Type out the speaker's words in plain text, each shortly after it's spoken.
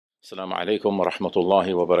Assalamu alaikum wa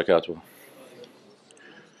rahmatullahi wa barakatuh.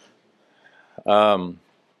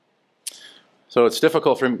 So it's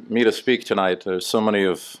difficult for me to speak tonight. There's so many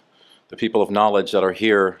of the people of knowledge that are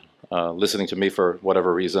here listening to me for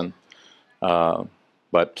whatever reason.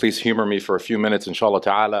 But please humor me for a few minutes, inshallah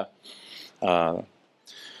ta'ala.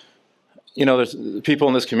 There's people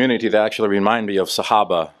in this community that actually remind me of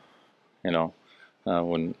Sahaba.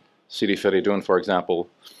 When Sidi Feridun, for example,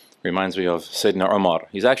 reminds me of Sayyidina Umar.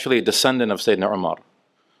 He's actually a descendant of Sayyidina Umar,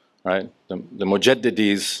 right? The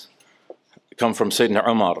Mujaddidis come from Sayyidina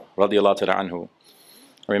Umar, radiyallahu ta'ala anhu.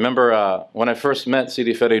 I remember when I first met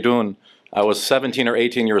Sidi Feridun, I was 17 or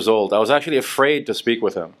 18 years old. I was actually afraid to speak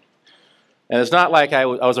with him. And it's not like I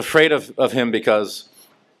was afraid of him because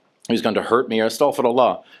he's going to hurt me or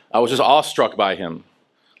astaghfirullah. I was just awestruck by him.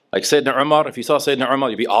 Like Sayyidina Umar, if you saw Sayyidina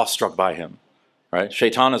Umar, you'd be awestruck by him, right?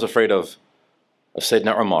 Shaitan is afraid of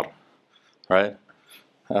Sayyidina Umar, right?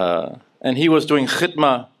 And he was doing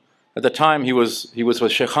khidmah. At the time, he was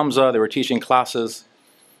with Sheikh Hamza. They were teaching classes.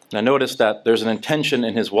 And I noticed that there's an intention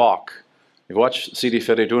in his walk. You watch Sidi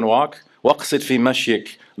Feridun walk. وَقْصِدْ فِي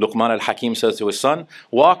مَشْيِكَ, Luqman al-Hakim says to his son.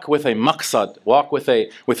 Walk with a maqsad, walk with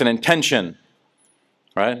an intention,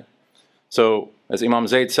 right? So, as Imam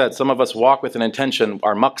Zayd said, some of us walk with an intention.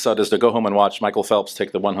 Our maqsad is to go home and watch Michael Phelps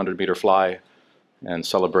take the 100-meter fly and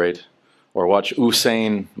celebrate. Or watch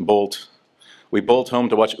Usain Bolt. We bolt home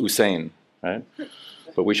to watch Usain, right?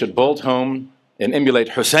 But we should bolt home and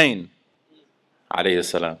emulate Hussein, alayhi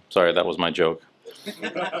salam. Sorry, that was my joke.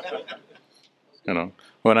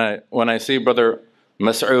 When I see Brother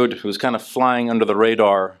Mas'ud, who's kind of flying under the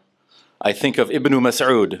radar, I think of Ibn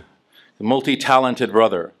Mas'ud, a multi-talented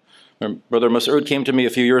brother. Brother Mas'ud came to me a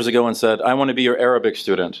few years ago and said, I want to be your Arabic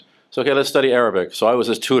student. So, okay, let's study Arabic. So I was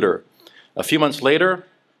his tutor. A few months later,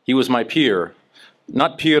 he was my peer.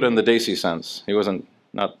 Not peer in the Desi sense. He wasn't,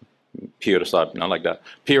 not peer, not like that.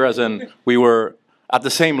 Peer as in, we were at the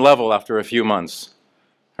same level after a few months.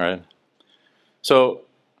 Right? So,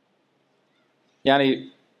 Yani,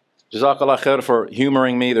 Jazakallah khair for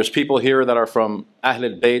humoring me. There's people here that are from Ahl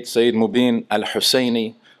al-Bayt, Sayyid Mubin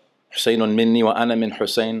al-Husayni, Husaynun minni wa ana min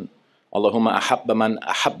Husayn. Allahumma ahabba man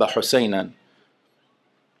ahabba Husaynan.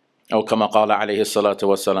 Aw kama qala alayhi salatu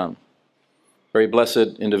wa salam. Very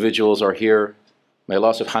blessed individuals are here. May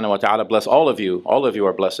Allah subhanahu wa ta'ala bless all of you. All of you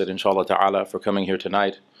are blessed, inshallah ta'ala, for coming here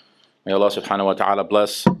tonight. May Allah subhanahu wa ta'ala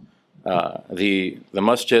bless the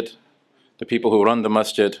masjid, the people who run the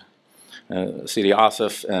masjid, Sidi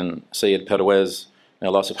Asif and Sayyid Perwez. May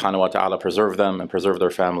Allah subhanahu wa ta'ala preserve them and preserve their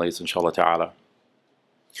families, inshallah ta'ala.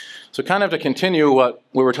 So kind of to continue what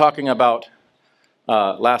we were talking about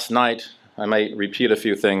last night, I might repeat a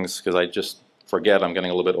few things because I just forget. I'm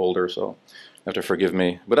getting a little bit older, so you have to forgive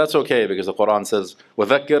me. But that's okay because the Quran says,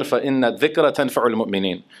 وَذَكِّرْ فَإِنَّ الذِّكْرَ تَنْفَعُ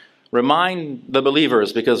الْمُؤْمِنِينَ. Remind the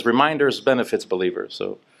believers because reminders benefits believers.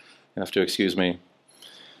 So you have to excuse me.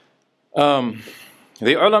 The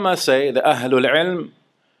ulama say, the ahlul ilm,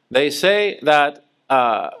 they say that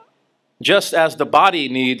just as the body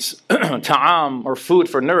needs ta'am or food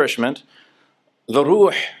for nourishment, the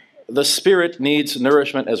ruh, the spirit needs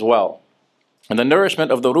nourishment as well. And the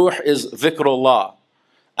nourishment of the ruh is dhikrullah.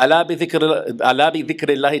 Ala bi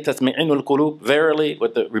dhikrillahi tatma'innul qulub. Verily,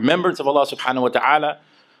 with the remembrance of Allah subhanahu wa ta'ala,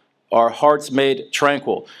 our hearts made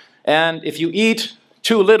tranquil. And if you eat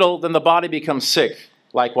too little, then the body becomes sick.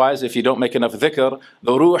 Likewise, if you don't make enough dhikr,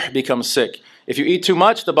 the ruh becomes sick. If you eat too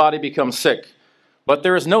much, the body becomes sick. But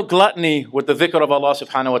there is no gluttony with the dhikr of Allah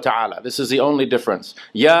subhanahu wa ta'ala. This is the only difference.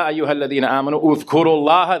 Ya ayyuhalladhina amanu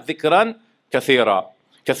udhkurullaha dhikran kathira.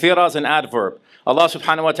 Kathira is an adverb. Allah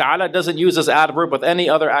subhanahu wa ta'ala doesn't use this adverb with any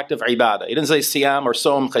other act of ibadah. He didn't say siyam or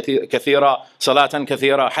som kathira, salatan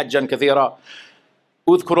kathira, hajjan kathira.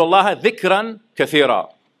 Udhkurullaha dhikran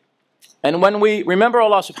kathira. And when we remember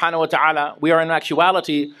Allah subhanahu wa ta'ala, we are in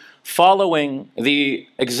actuality following the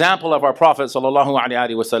example of our Prophet sallallahu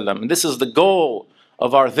alaihi wasallam. And this is the goal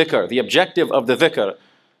of our dhikr. The objective of the dhikr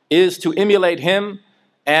is to emulate him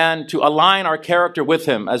and to align our character with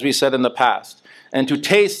him, as we said in the past. And to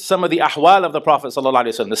taste some of the ahwal of the Prophet sallallahu alaihi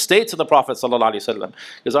wasallam, the states of the Prophet sallallahu alaihi wasallam.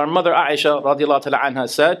 Because our mother Aisha radiallahu ta'ala anha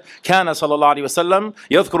said, "Kana sallallahu alaihi wasallam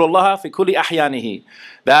yadhkurullaha fi kulli ahyanihi."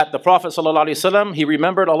 That the Prophet sallallahu alaihi wasallam, he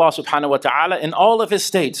remembered Allah subhanahu wa ta'ala in all of his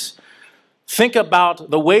states. Think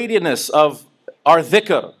about the weightiness of our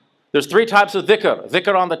dhikr. There's three types of dhikr: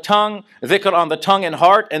 dhikr on the tongue and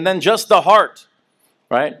heart, and then just the heart,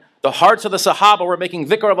 right? The hearts of the Sahaba were making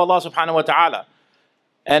dhikr of Allah subhanahu wa ta'ala.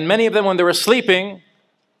 And many of them, when they were sleeping,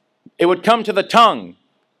 it would come to the tongue.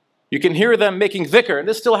 You can hear them making dhikr. And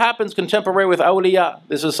this still happens contemporary with awliya.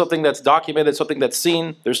 This is something that's documented, something that's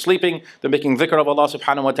seen. They're sleeping, they're making dhikr of Allah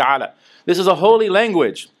subhanahu wa ta'ala. This is a holy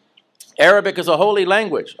language. Arabic is a holy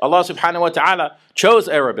language. Allah subhanahu wa ta'ala chose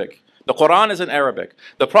Arabic. The Quran is in Arabic.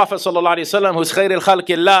 The Prophet sallallahu alaihi wasallam, who's khair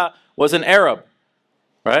al-khalqillah, was an Arab.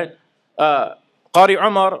 Right? Qari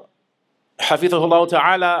Umar, hafidhahullah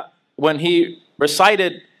ta'ala, when he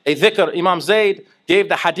recited a dhikr, Imam Zayd gave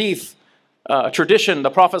the hadith tradition, the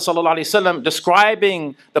Prophet ﷺ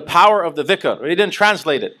describing the power of the dhikr. He didn't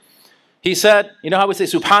translate it. He said, you know how we say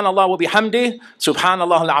Subhanallah wa bihamdi,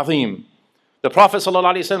 Subhanallah al-azim. The Prophet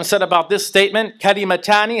ﷺ said about this statement,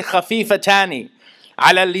 Kalimatani khafifatani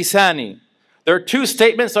ala lisani. There are two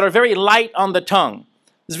statements that are very light on the tongue.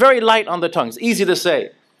 It's very light on the tongue. It's easy to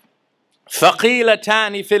say.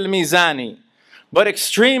 Thaqilatani fil mizani. But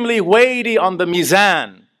extremely weighty on the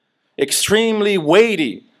mizan. Extremely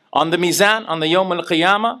weighty. On the mizan, on the Yawm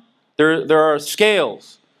al-Qiyamah, there are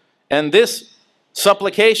scales. And this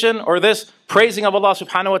supplication or this praising of Allah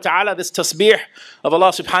subhanahu wa ta'ala, this tasbih of Allah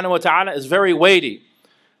subhanahu wa ta'ala is very weighty.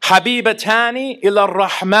 Habibatani ila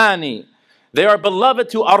rahmani. They are beloved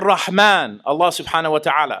to ar-Rahman, Allah subhanahu wa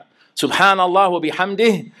ta'ala. Subhanallah wa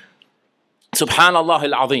bihamdih,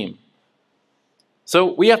 Subhanallah al-Azim.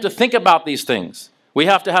 So we have to think about these things. We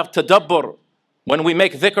have to have tadabbur. When we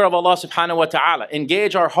make dhikr of Allah subhanahu wa ta'ala,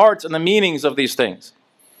 engage our hearts in the meanings of these things.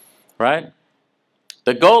 Right?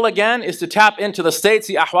 The goal again is to tap into the states,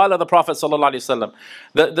 the ahwal of the Prophet sallallahu alaihi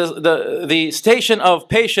wasallam. The station of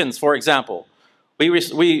patience, for example.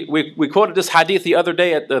 We quoted this hadith the other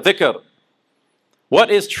day at the dhikr. What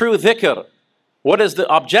is true dhikr? What is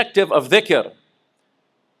the objective of dhikr?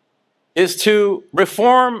 Is to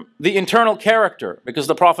reform the internal character. Because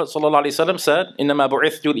the Prophet ﷺ said, إِنَّمَا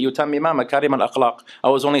بُعِثْتُ لِيُتَمِّمَ مَكَارِمَ الْأَخْلَاقِ. I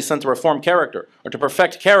was only sent to reform character, or to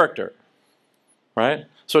perfect character. Right?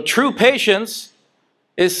 So true patience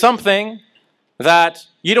is something that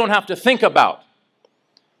you don't have to think about.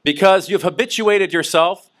 Because you've habituated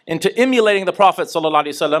yourself into emulating the Prophet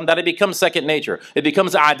ﷺ, that it becomes second nature. It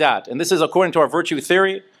becomes adat. And this is according to our virtue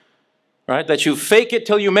theory. Right? That you fake it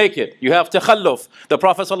till you make it. You have takhalluf. The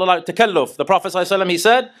Prophet ﷺ, he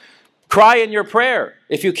said, cry in your prayer.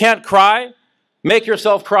 If you can't cry, make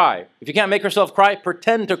yourself cry. If you can't make yourself cry,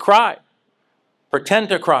 pretend to cry. Pretend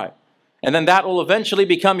to cry. And then that will eventually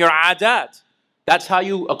become your adat. That's how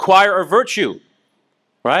you acquire a virtue.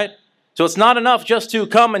 Right? So it's not enough just to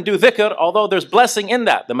come and do dhikr, although there's blessing in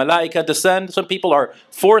that. The malaika descend. Some people are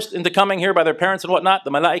forced into coming here by their parents and whatnot.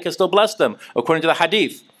 The malaika still bless them, according to the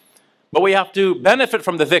hadith. But we have to benefit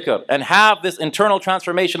from the dhikr and have this internal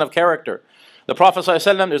transformation of character. The Prophet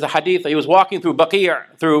ﷺ, there's a hadith, he was walking through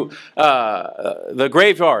Baqi', through the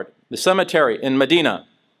graveyard, the cemetery in Medina.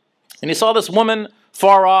 And he saw this woman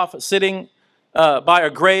far off sitting by a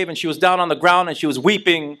grave, and she was down on the ground and she was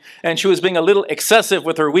weeping, and she was being a little excessive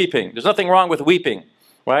with her weeping. There's nothing wrong with weeping,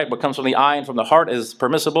 right? What comes from the eye and from the heart is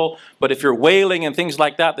permissible. But if you're wailing and things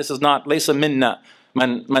like that, this is not laysa minna.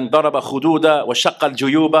 من ضرب خدودا وشق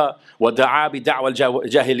الجيوب ودعا بدعوى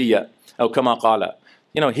الجاهلية أو كما قال.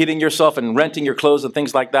 You know, hitting yourself and renting your clothes and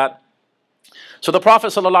things like that. So the Prophet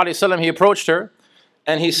ﷺ, he approached her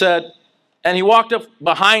and he said, and he walked up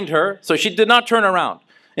behind her, so she did not turn around.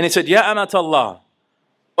 And he said, Ya amat Allah,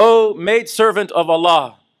 O maidservant of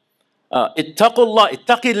Allah, ittaqullah,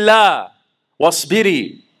 ittaqillah,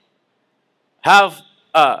 wasbiri. Have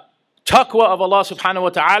taqwa of Allah subhanahu wa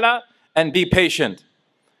ta'ala, and be patient.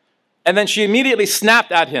 And then she immediately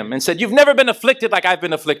snapped at him and said, you've never been afflicted like I've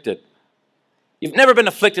been afflicted. You've never been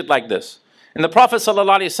afflicted like this. And the Prophet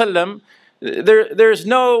ﷺ, there's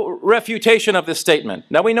no refutation of this statement.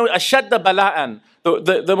 Now we know ashadda bala'an,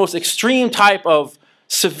 the most extreme type of,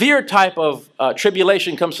 severe type of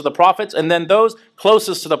tribulation comes to the prophets, and then those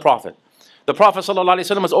closest to the Prophet. The Prophet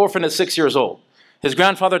ﷺ was orphaned at 6 years old. His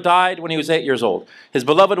grandfather died when he was 8 years old. His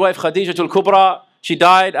beloved wife Khadijatul Kubra, she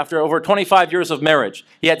died after over 25 years of marriage.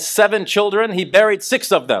 He had 7 children. He buried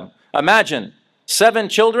 6 of them. Imagine, 7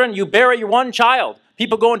 children, you bury one child.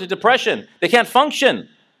 People go into depression. They can't function.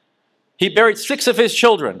 He buried 6 of his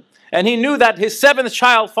children. And he knew that his 7th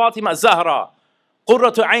child, Fatima Zahra,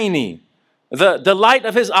 Qurratu Aini, the delight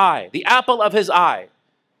of his eye, the apple of his eye,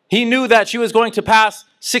 he knew that she was going to pass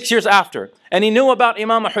 6 years after. And he knew about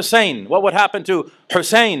Imam Hussein, what would happen to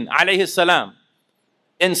Hussein alayhi salam.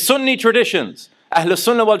 In Sunni traditions, Ahl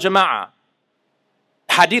Sunnah wal Jama'ah,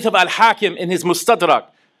 hadith of Al-Hakim in his Mustadrak,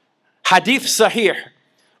 hadith sahih.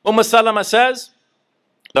 Salama says,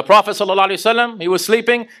 the Prophet ﷺ, he was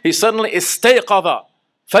sleeping, he suddenly istayqadha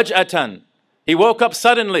faj'atan. He woke up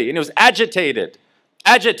suddenly and he was agitated.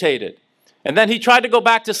 And then he tried to go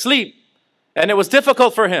back to sleep and it was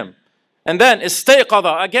difficult for him. And then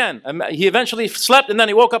istayqadha again. He eventually slept and then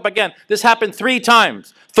he woke up again. This happened 3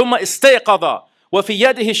 times. ثم استيقظ وفي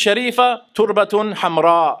يده الشريفة تربة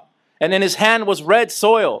حمراء. And in his hand was red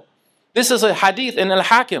soil. This is a hadith in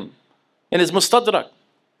Al-Hakim, in his Mustadrak.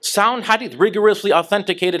 Sound hadith, rigorously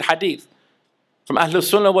authenticated hadith from Ahlul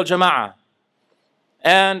Sunnah wal Jama'ah.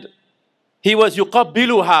 And he was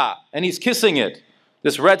yuqabbiluha, and he's kissing it,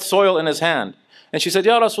 this red soil in his hand. And she said,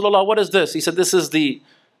 Ya Rasulullah, what is this? He said, this is the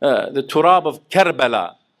turab of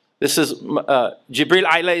Karbala. This is, Jibril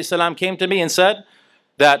alayhi salam came to me and said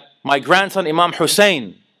that my grandson Imam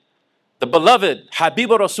Hussein, the beloved Habib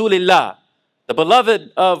Rasulillah, the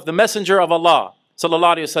beloved of the Messenger of Allah,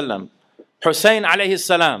 sallallahu alayhi wasallam, Hussein alayhi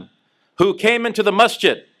salam, who came into the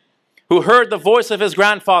masjid, who heard the voice of his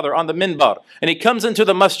grandfather on the minbar, and he comes into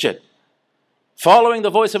the masjid, following the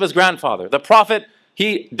voice of his grandfather. The Prophet,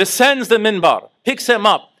 he descends the minbar, picks him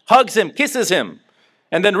up, hugs him, kisses him,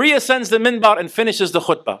 and then reascends the minbar and finishes the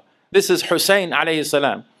khutbah. This is Hussein alayhi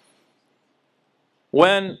salam.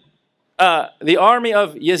 When the army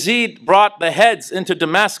of Yazid brought the heads into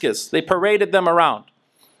Damascus, they paraded them around.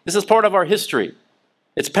 This is part of our history.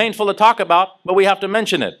 It's painful to talk about, but we have to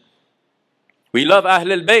mention it. We love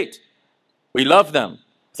Ahlul Bayt. We love them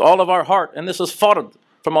with all of our heart, and this is fard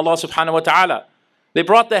from Allah subhanahu wa ta'ala. They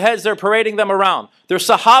brought the heads, they're parading them around. There's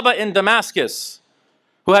Sahaba in Damascus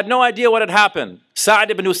who had no idea what had happened.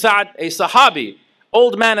 Sa'd ibn Sa'd, a Sahabi,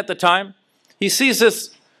 old man at the time, he sees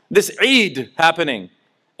this Eid happening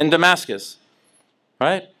in Damascus,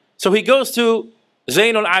 right? So he goes to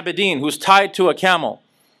Zainul Abidin, who's tied to a camel,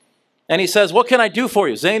 and he says, what can I do for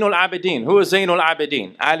you? Zainul Abidin. Who is Zainul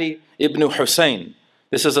Abidin? Ali ibn Hussein.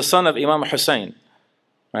 This is the son of Imam Hussein,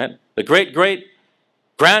 right? The great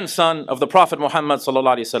grandson of the Prophet Muhammad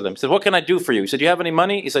sallallahu alaihi wasallam. He said, what can I do for you? He said, do you have any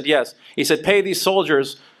money? He said, yes. He said, pay these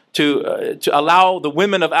soldiers to allow the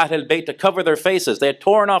women of Ahlul Bayt to cover their faces. They had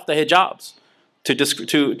torn off the hijabs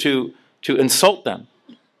to insult them.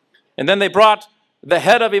 And then they brought the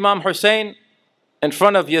head of Imam Hussein in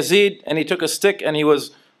front of Yazid, and he took a stick and he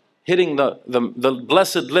was hitting the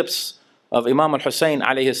blessed lips of Imam al-Hussein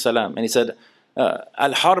alayhi salam. And he said,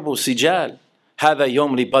 Al-Harbu Sijal, Hada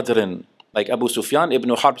Yom li Badrin. Like Abu Sufyan ibn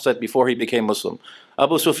Harb said before he became Muslim.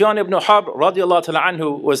 Abu Sufyan ibn Harb radiallahu ta'ala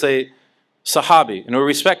anhu was a Sahabi, and we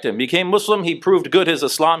respect him. He became Muslim, he proved good his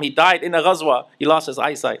Islam, he died in a ghazwa, he lost his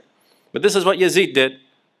eyesight. But this is what Yazid did.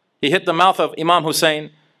 He hit the mouth of Imam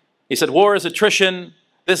Hussein. He said, war is attrition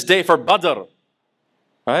this day for Badr.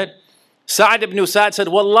 Right? Sa'd ibn Sa'd said,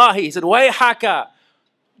 Wallahi, he said, Wayhaka,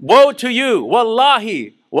 woe to you,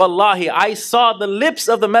 Wallahi, Wallahi, I saw the lips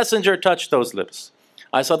of the messenger touch those lips.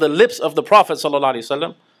 I saw the lips of the Prophet sallallahu alaihi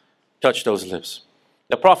wasallam touch those lips.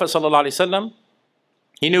 The Prophet sallallahu alaihi wasallam,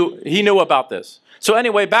 he knew about this. So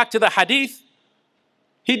anyway, back to the hadith.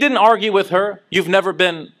 He didn't argue with her. You've never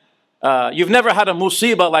had a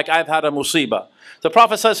musibah like I've had a musibah. The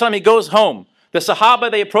Prophet sallallahu alaihi wasallam, he goes home. The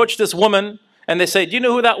Sahaba, they approach this woman and they say, do you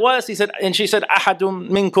know who that was? He said, and she said, Ahadum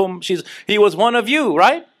minkum. He was one of you,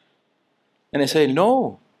 right? And they say,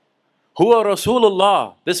 no. Huwa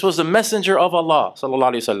Rasulullah. This was the messenger of Allah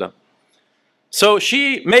sallallahu alaihi wasallam. So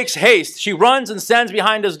she makes haste. She runs and stands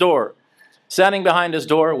behind his door. Standing behind his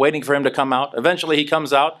door, waiting for him to come out. Eventually he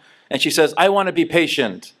comes out and she says, I want to be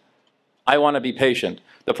patient. I want to be patient.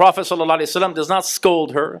 The Prophet sallallahu alaihi wasallam does not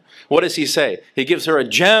scold her. What does he say? He gives her a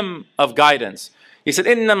gem of guidance. He said,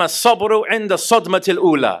 إِنَّمَا الصَّبْرُ عِنْدَ الصَّدْمَةِ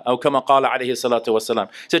الْأُولَى أو كما قال عليه الصلاة والسلام.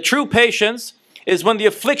 So true patience is when the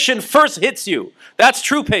affliction first hits you. That's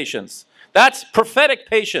true patience. That's prophetic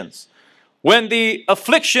patience. When the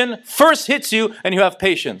affliction first hits you and you have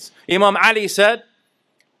patience. Imam Ali said,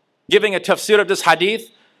 giving a tafsir of this hadith,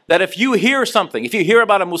 that if you hear something, if you hear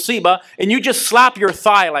about a musibah and you just slap your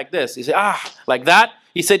thigh like this, you say, like that,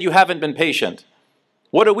 he said, you haven't been patient.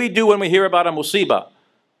 What do we do when we hear about a musibah?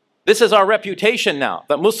 This is our reputation now,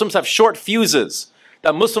 that Muslims have short fuses,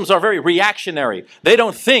 that Muslims are very reactionary. They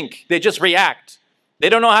don't think, they just react. They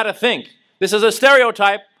don't know how to think. This is a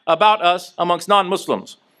stereotype about us amongst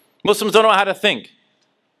non-Muslims. Muslims don't know how to think.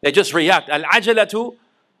 They just react. Al-ajalatu,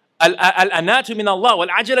 al-anatu min Allah,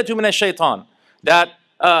 wal-ajalatu min ash-shaytan. That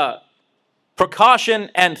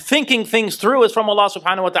precaution and thinking things through is from Allah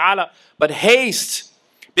subhanahu wa ta'ala. But haste,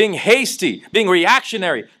 being hasty, being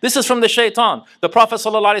reactionary, this is from the shaitan. The Prophet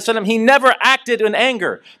sallallahu alaihi wasallam, he never acted in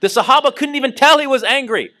anger. The Sahaba couldn't even tell he was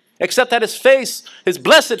angry, except that his face, his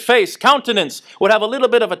blessed face, countenance, would have a little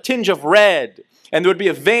bit of a tinge of red. And there would be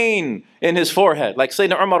a vein in his forehead. Like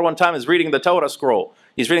Sayyidina Umar one time is reading the Torah scroll.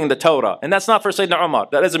 He's reading the Torah. And that's not for Sayyidina Umar.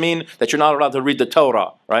 That doesn't mean that you're not allowed to read the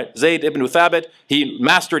Torah, right? Zayd ibn Thabit, he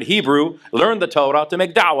mastered Hebrew, learned the Torah to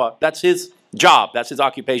make da'wah. That's his job. That's his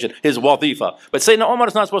occupation, his wadhifa. But Sayyidina Umar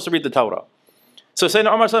is not supposed to read the Torah. So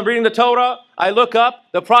Sayyidina Umar is reading the Torah. I look up.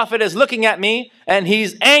 The Prophet is looking at me and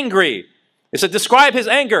he's angry. He said, describe his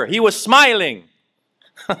anger. He was smiling.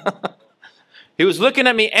 He was looking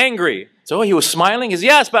at me angry. So he was smiling? He said,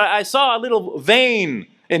 yes, but I saw a little vein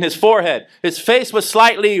in his forehead. His face was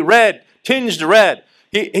slightly red, tinged red.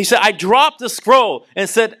 He said, I dropped the scroll and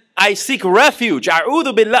said, I seek refuge.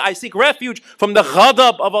 A'udhu billah. I seek refuge from the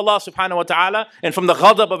ghadab of Allah subhanahu wa ta'ala and from the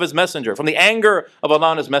ghadab of His Messenger, from the anger of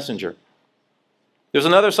Allah and His Messenger. There's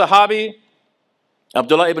another Sahabi,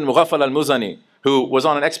 Abdullah ibn Mughaffal al-Muzani, who was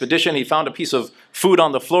on an expedition. He found a piece of food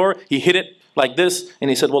on the floor. He hid it like this, and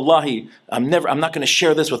he said, Wallahi, I'm not going to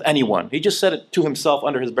share this with anyone. He just said it to himself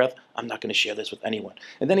under his breath, I'm not going to share this with anyone.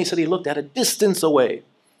 And then he said he looked at a distance away.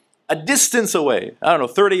 A distance away. I don't know,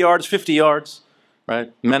 30 yards, 50 yards.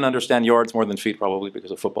 Right? Men understand yards more than feet probably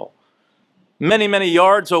because of football. Many, many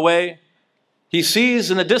yards away, he sees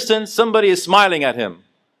in the distance somebody is smiling at him.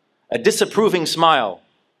 A disapproving smile.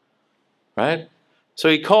 Right? So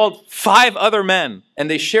he called 5 other men and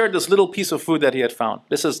they shared this little piece of food that he had found.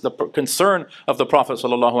 This is the concern of the Prophet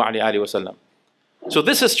ﷺ. So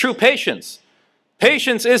this is true patience.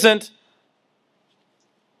 Patience isn't,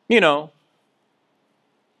 you know,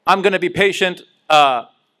 I'm going to be patient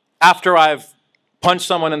after I've punched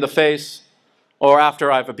someone in the face, or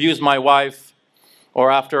after I've abused my wife,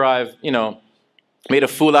 or after I've, you know, made a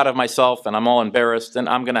fool out of myself and I'm all embarrassed and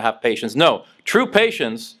I'm going to have patience. No, true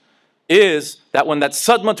patience is that when that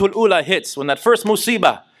sadmatul ula hits, when that first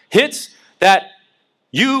musibah hits, that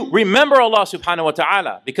you remember Allah subhanahu wa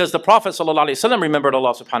ta'ala, because the Prophet sallallahu alaihi wasallam remembered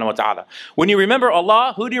Allah subhanahu wa ta'ala. When you remember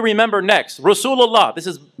Allah, who do you remember next? Rasulullah. This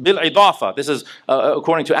is bil idafa. This is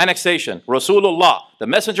according to annexation. Rasulullah, the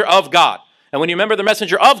messenger of God. And when you remember the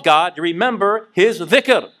messenger of God, you remember his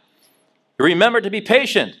dhikr. You remember to be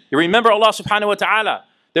patient. You remember Allah subhanahu wa ta'ala.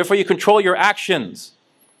 Therefore you control your actions.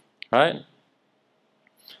 Right?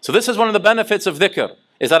 So this is one of the benefits of dhikr,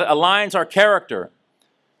 is that it aligns our character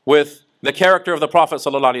with the character of the Prophet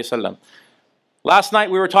sallallahu alaihi wasallam. Last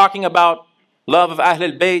night we were talking about love of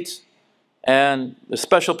Ahlul Bayt and the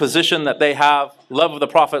special position that they have, love of the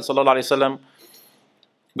Prophet sallallahu alaihi wasallam.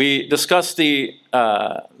 We discussed the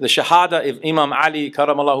shahada of Imam Ali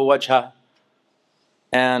karamallahu wajhah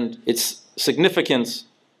and its significance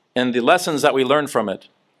and the lessons that we learned from it.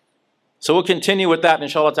 So we'll continue with that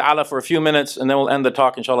inshallah ta'ala for a few minutes, and then we'll end the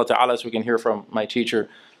talk inshallah ta'ala so we can hear from my teacher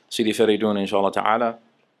Sidi Faridun inshallah ta'ala.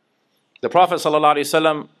 The Prophet sallallahu alaihi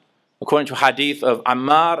wasallam, according to hadith of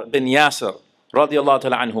Ammar bin Yasir radiyallahu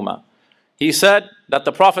ta'ala anhuma, he said that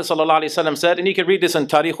the Prophet sallallahu alaihi wasallam said, and you can read this in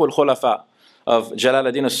Tarikhul Khulafa of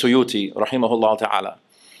Jalaluddin as-Suyuti rahimahullah ta'ala.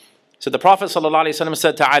 So the Prophet sallallahu alaihi wasallam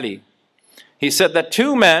said to Ali, he said that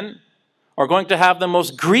 2 men are going to have the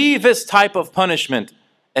most grievous type of punishment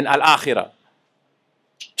in al-akhirah.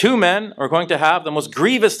 2 men are going to have the most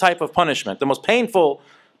grievous type of punishment, the most painful,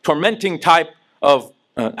 tormenting type of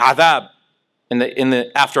adhab in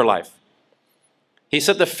the afterlife. He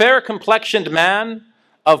said the fair-complexioned man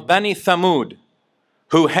of Bani Thamud,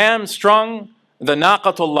 who hamstrung the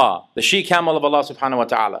naqatullah, the she-camel of Allah subhanahu wa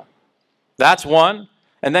ta'ala. That's one.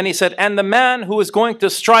 And then he said, and the man who is going to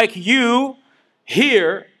strike you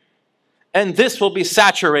here, and this will be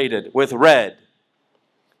saturated with red.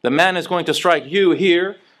 The man is going to strike you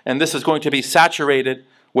here, and this is going to be saturated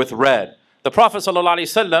with red. The Prophet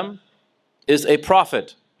ﷺ is a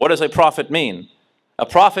prophet. What does a prophet mean? A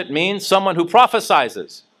prophet means someone who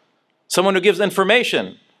prophesizes, someone who gives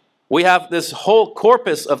information. We have this whole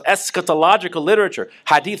corpus of eschatological literature,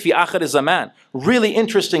 hadith fi akhir zaman, really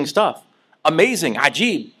interesting stuff, amazing,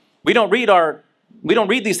 ajib. We don't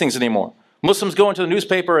read these things anymore. Muslims go into the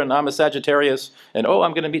newspaper and I'm a Sagittarius and oh,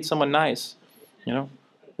 I'm going to meet someone nice, you know.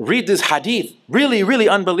 Read this hadith, really, really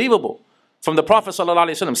unbelievable, from the Prophet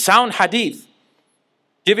ﷺ, sound hadith.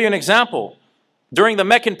 Give you an example. During the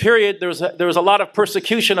Meccan period, there was a lot of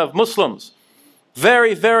persecution of Muslims.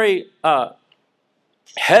 Very, very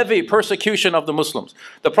heavy persecution of the Muslims.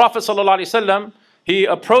 The Prophet ﷺ, he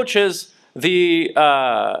approaches the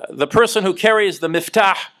person who carries the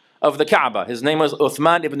miftah of the Kaaba. His name was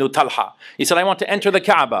Uthman ibn Talha. He said, I want to enter the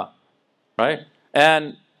Kaaba, right?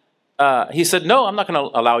 And he said, no, I'm not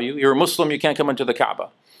going to allow you. You're a Muslim, you can't come into the Kaaba.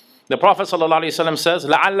 The Prophet ﷺ says,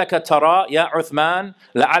 لَعَلَّكَ تَرَى يَا عُثْمَانَ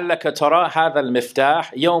لَعَلَّكَ تَرَى هَذَا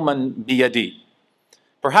الْمِفْتَاحِ يَوْمًا بِيَدِي.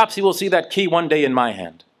 Perhaps you will see that key one day in my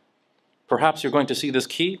hand. Perhaps you're going to see this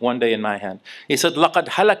key one day in my hand. He said, لَقَدْ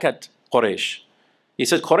هَلَكَتْ قُرَيْشِ. He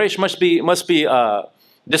said, Quraysh must be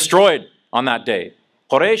destroyed on that day.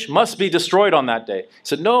 Quraysh must be destroyed on that day. He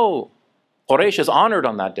said, no, Quraysh is honored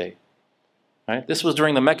on that day. Right? This was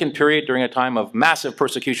during the Meccan period, during a time of massive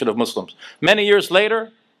persecution of Muslims. Many years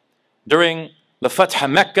later, during the Fath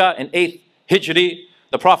Mecca in 8th Hijri,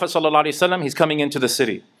 the Prophet ﷺ, he's coming into the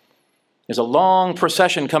city. There's a long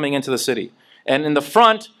procession coming into the city. And in the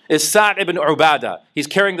front is Sa'd ibn Ubadah. He's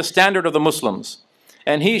carrying the standard of the Muslims.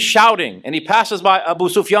 And he's shouting, and he passes by Abu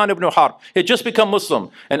Sufyan ibn Harb. He had just become Muslim.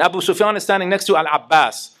 And Abu Sufyan is standing next to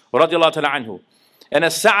Al-Abbas, radiallahu ta'ala anhu. And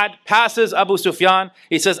as Sa'd passes Abu Sufyan,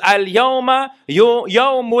 he says, Al-yawma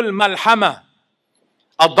yawmul malhama.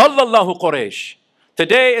 Adallallahu Quraysh.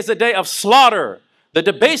 Today is a day of slaughter, the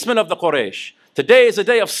debasement of the Quraysh. Today is a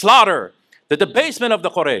day of slaughter, the debasement of the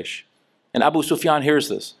Quraysh. And Abu Sufyan hears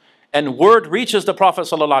this. And word reaches the Prophet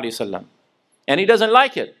ﷺ. And he doesn't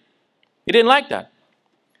like it. He didn't like that.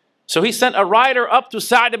 So he sent a rider up to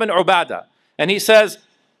Sa'd ibn Ubadah. And he says,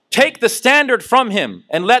 take the standard from him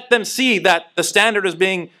and let them see that the standard is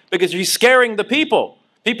being, because he's scaring the people.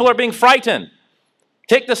 People are being frightened.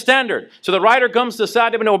 Take the standard. So the rider comes to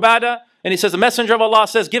Sa'd ibn Ubadah and he says, the messenger of Allah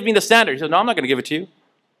says, give me the standard. He says, no, I'm not going to give it to you.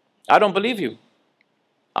 I don't believe you.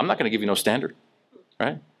 I'm not going to give you no standard.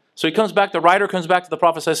 Right? So he comes back, the rider comes back to the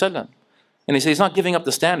Prophet ﷺ. And he says, he's not giving up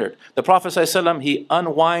the standard. The Prophet ﷺ, he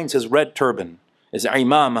unwinds his red turban, his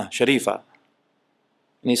imamah sharifa.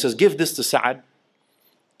 And he says, give this to Sa'd.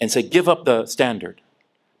 And say, give up the standard.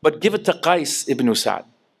 But give it to Qais ibn Sa'd.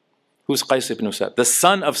 Who's Qais ibn Sa'd? The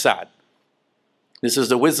son of Sa'd. This is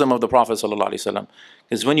the wisdom of the Prophet ﷺ.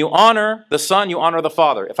 Because when you honor the son, you honor the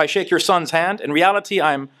father. If I shake your son's hand, in reality,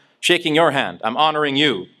 I'm shaking your hand. I'm honoring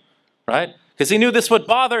you. Right? Because he knew this would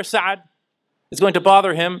bother Sa'd. It's going to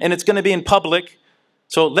bother him, and it's going to be in public.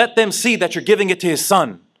 So let them see that you're giving it to his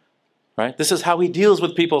son. Right? This is how he deals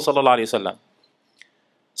with people, sallallahu alaihi wasallam.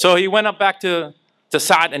 So he went up back to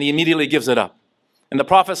Sa'd, and he immediately gives it up. And the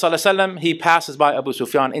Prophet sallallahu alaihi wasallam, he passes by Abu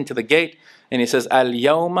Sufyan into the gate, and he says,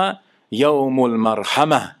 Al-yawma yawmul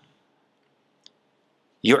marhamah.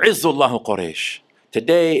 Yu'izzullahu Quraysh.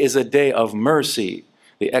 Today is a day of mercy,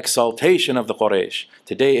 the exaltation of the Quraysh.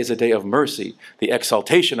 Today is a day of mercy, the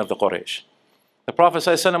exaltation of the Quraysh. The Prophet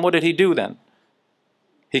ﷺ, what did he do then?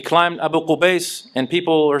 He climbed Abu Qubais, and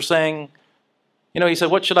people were saying, he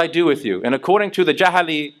said, what should I do with you? And according to the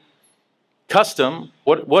Jahali custom,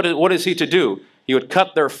 what is he to do? He would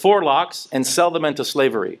cut their forelocks and sell them into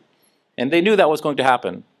slavery. And they knew that was going to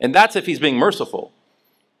happen. And that's if he's being merciful.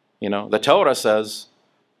 The Torah says,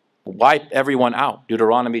 wipe everyone out.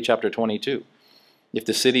 Deuteronomy chapter 22. If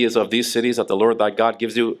the city is of these cities that the Lord thy God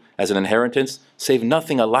gives you as an inheritance, save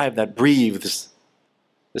nothing alive that breathes.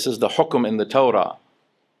 This is the hukum in the Torah.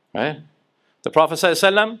 Right? The Prophet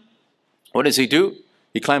ﷺ, what does he do?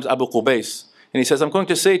 He climbs Abu Qubais. And he says, I'm going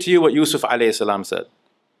to say to you what Yusuf alayhi salam said.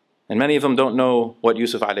 And many of them don't know what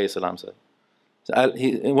Yusuf alayhi salam said.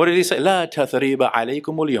 What did he say? La tathriba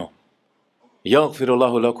alaykum al-yawm.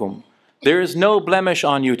 Yaghfirullahu lakum. There is no blemish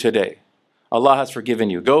on you today. Allah has forgiven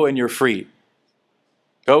you. Go and you're free.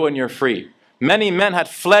 Go and you're free. Many men had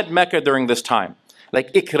fled Mecca during this time.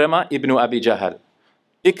 Like Ikrimah ibn Abi Jahl.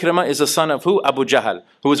 Ikrimah is the son of who? Abu Jahl,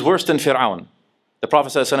 who was worse than Fir'aun. The Prophet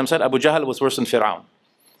ﷺ said Abu Jahl was worse than Fir'aun.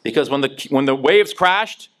 Because when the waves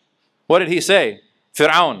crashed, what did he say?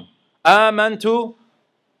 Fir'aun, Amantu,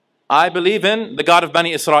 I believe in the God of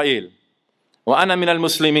Bani Israel. Wa ana min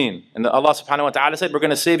al-Muslimin. And Allah subhanahu wa ta'ala said, we're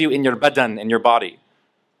going to save you in your badan, in your body.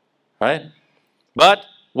 Right? But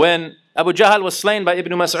when Abu Jahl was slain by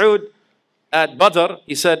Ibn Mas'ud at Badr,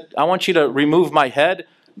 he said, I want you to remove my head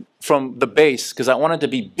from the base because I want it to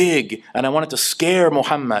be big and I want it to scare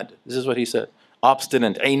Muhammad. This is what he said.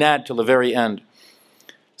 Obstinate, inad till the very end.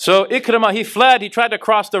 So Ikrimah, he fled, he tried to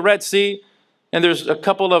cross the Red Sea, and there's a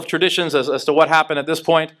couple of traditions as to what happened at this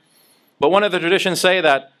point. But one of the traditions say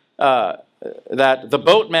that the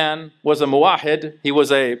boatman was a muwahid, he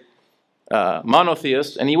was a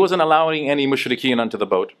monotheist, and he wasn't allowing any mushrikeen onto the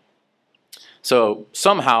boat. So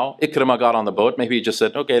somehow Ikrimah got on the boat. Maybe he just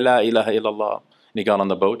said, okay, la ilaha illallah, and he got on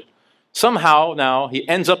the boat. Somehow now he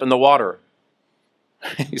ends up in the water.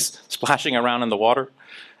 He's splashing around in the water,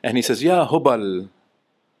 and he says, Ya Hubal,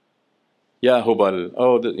 Ya Hubal.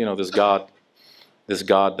 Oh, this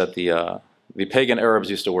god that the pagan Arabs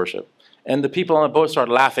used to worship. And the people on the boat start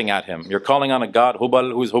laughing at him. You're calling on a god,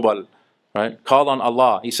 Hubal, who's Hubal? Right? Call on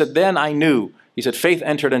Allah. He said, then I knew. He said, faith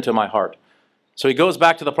entered into my heart. So he goes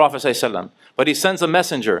back to the Prophet ﷺ, but he sends a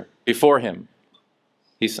messenger before him.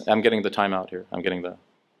 I'm getting the time out here. I'm getting the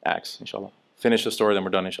axe, inshallah. Finish the story, then we're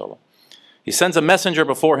done, inshallah. He sends a messenger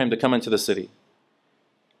before him to come into the city.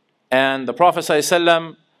 And the Prophet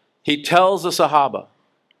ﷺ, he tells the Sahaba,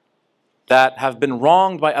 that have been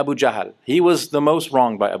wronged by Abu Jahl. He was the most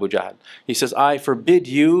wronged by Abu Jahl. He says, I forbid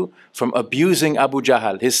you from abusing Abu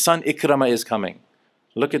Jahl. His son Ikramah is coming.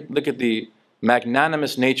 Look at the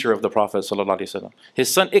magnanimous nature of the Prophet ﷺ.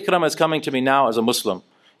 His son Ikramah is coming to me now as a Muslim.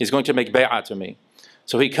 He's going to make bay'ah to me.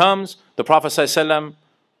 So he comes, the Prophet ﷺ,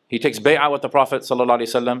 he takes bay'ah with the Prophet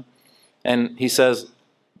ﷺ, and he says,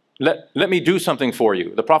 let me do something for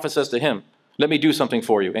you. The Prophet says to him, let me do something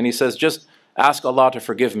for you. And he says, just ask Allah to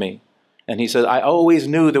forgive me. And he said, I always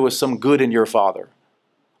knew there was some good in your father.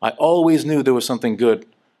 I always knew there was something good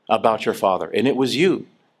about your father. And it was you.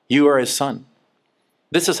 You are his son.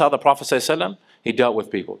 This is how the Prophet ﷺ, he dealt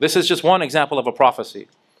with people. This is just one example of a prophecy.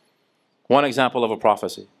 One example of a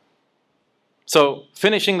prophecy. So,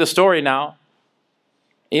 finishing the story now,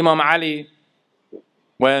 Imam Ali,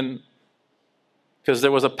 because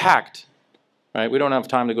there was a pact, right? We don't have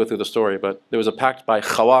time to go through the story, but there was a pact by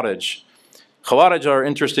Khawarij. Khawarij are an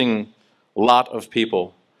interesting lot of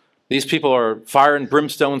people. These people are fire and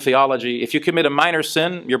brimstone theology. If you commit a minor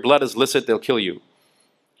sin, your blood is licit, they'll kill you,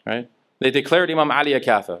 right? They declared Imam Ali a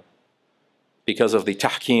kafir because of the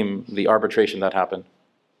tahkim, the arbitration that happened.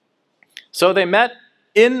 So they met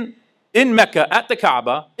in Mecca at the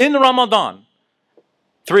Kaaba in Ramadan.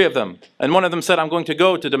 3 of them. And one of them said, I'm going to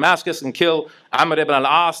go to Damascus and kill Amr ibn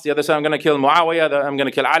al-As. The other said, I'm going to kill Muawiyah. I'm going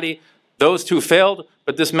to kill Ali. Those 2 failed.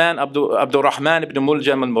 But this man, Abdul Rahman ibn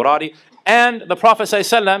Muljam al-Muradi, and the Prophet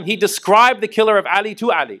ﷺ, he described the killer of Ali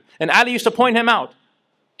to Ali. And Ali used to point him out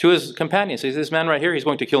to his companions. He says, this man right here, he's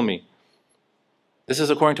going to kill me. This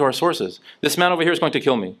is according to our sources. This man over here is going to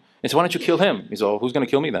kill me. He said, why don't you kill him? He said, oh, who's going to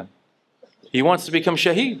kill me then? He wants to become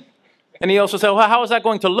shaheed. And he also said, well, how is that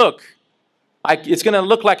going to look? It's going to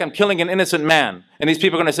look like I'm killing an innocent man. And these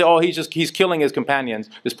people are going to say, oh, he's killing his companions.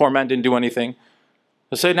 This poor man didn't do anything.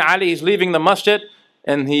 So Sayyidina Ali, he's leaving the masjid,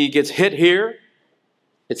 and he gets hit here.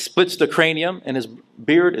 It splits the cranium, and his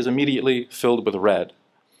beard is immediately filled with red.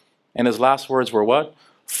 And his last words were what?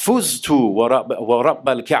 Fuztu wa rabb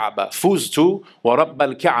al-Ka'ba. Fuztu wa rabb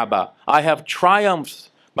al-Ka'ba. I have triumphed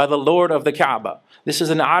by the Lord of the Kaaba. This is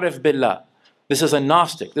an arif billah. This is a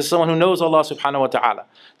Gnostic. This is someone who knows Allah subhanahu wa ta'ala.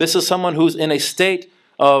 This is someone who's in a state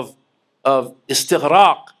of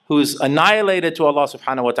istighraq, who's annihilated to Allah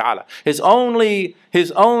subhanahu wa ta'ala. His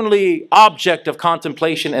only object of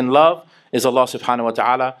contemplation and love is Allah subhanahu wa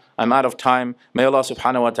ta'ala. I'm out of time. May Allah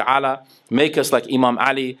subhanahu wa ta'ala make us like Imam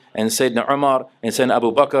Ali and Sayyidina Umar and Sayyidina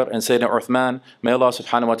Abu Bakr and Sayyidina Uthman. May Allah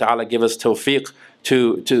subhanahu wa ta'ala give us tawfiq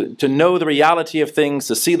to know the reality of things,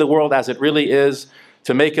 to see the world as it really is,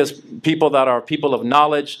 to make us people that are people of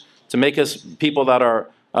knowledge, to make us people that are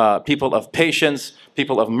people of patience,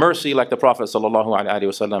 people of mercy, like the Prophet sallallahu alaihi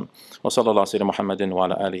wasallam. Wa sallallahu alaihi Muhammadin wa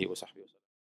ala alihi wa sahbihi.